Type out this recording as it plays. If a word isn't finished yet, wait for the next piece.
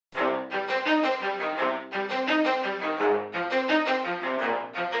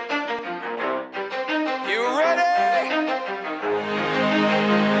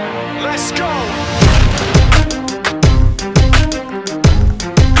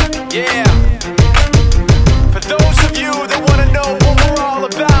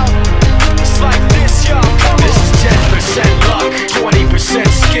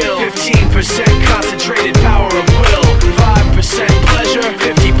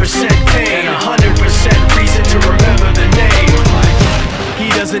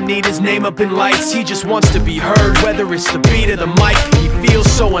fame up in lights, he just wants to be heard. Whether it's the beat or the mic, he feels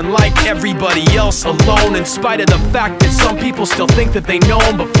so unlike everybody else, alone. In spite of the fact that some people still think that they know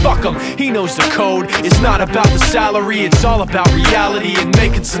him, but fuck him, he knows the code. It's not about the salary, it's all about reality and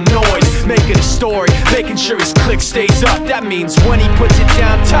making some noise, making a story, making sure his click stays up. That means when he puts it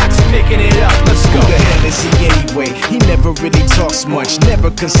down, Tox picking it up. Let's go. Who the hell is he anyway? He never really talks much, never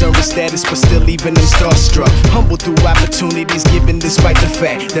concerned with status, but still leaving him starstruck. Humble through opportunities given despite the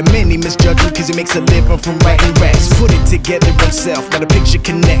fact that many misjudge him cause he makes a living from writing raps. Put it together himself, now the picture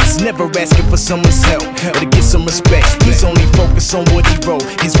connects. Never asking for someone's help or to get some respect. He's only focused on what he wrote,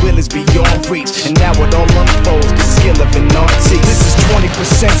 his will is beyond reach. And now it all unfolds, the skill of an artist. This is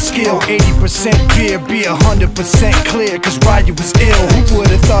 20% skill, 80% fear. Be 100% clear, cause Ryu was ill. Who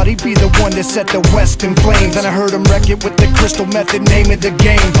would've thought he'd be the one that set the West in flames? And I heard him wreck it with the crystal method, name of the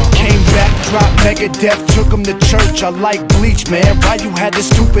game. Came back, dropped Megadeth, took him to church. I like Bleach, man. Ryu had the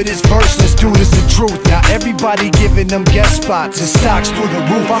stupidest verse, this dude is the truth. Now everybody giving them guest spots and stocks through the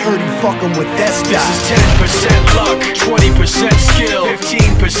roof. I heard he fucking with that stock. This is 10% luck, 20% skill,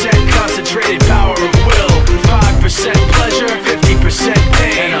 15% concentrated power of will, 5% pleasure, 50%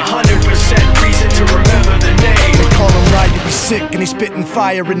 pain, and 100% reason to remember the name. They call him Ryu, he's sick and he's spitting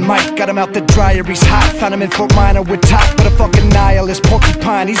fire and Mike got him out the dryer, he's hot. Found him in Fort Minor with top, but a fucking nihilist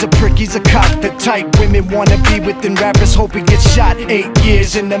porcupine. He's a prick, he's a cock. The type women wanna be within rappers, hope he gets shot. 8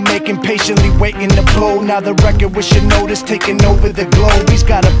 years in the making, patiently waiting to blow. Now the record with your notice taking over the globe. He's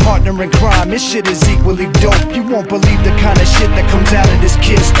got a partner in crime, his shit is equally dope. You won't believe the kind of shit that comes out of this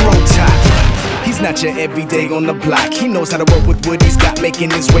kid's throat. He's not your everyday on the block. He knows how to work with what he's got,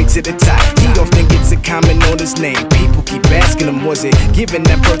 making his way to the top. He often gets a comment on his name. People keep asking him, was it given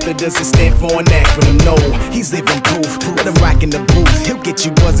that birth or does it stand for an acronym? No, he's living proof. Let him rock in the booth. He'll get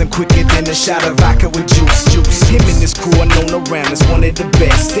you buzzing quicker than a shot of vodka with juice. Him and his crew are known around as one of the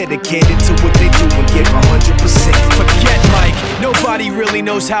best, dedicated to what they do and give 100%. Forget Mike, nobody really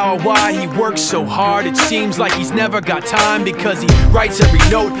knows how or why he works so hard. It seems like he's never got time because he writes every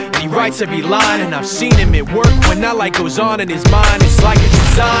note and he writes every line. And I've seen him at work when that light goes on in his mind. It's like a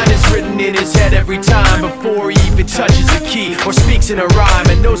design is written in his head every time before he even touches a key or speaks in a rhyme.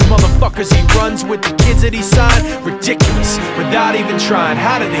 And those motherfuckers he runs with, the kids that he signed, ridiculous, without even trying.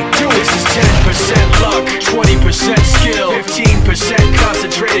 How do they do it? This is 10% luck, 20% skill, 15%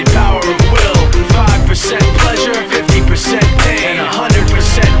 concentrated power of will, 5% pleasure, 50% pain, and 100%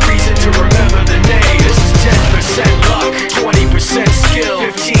 reason to remember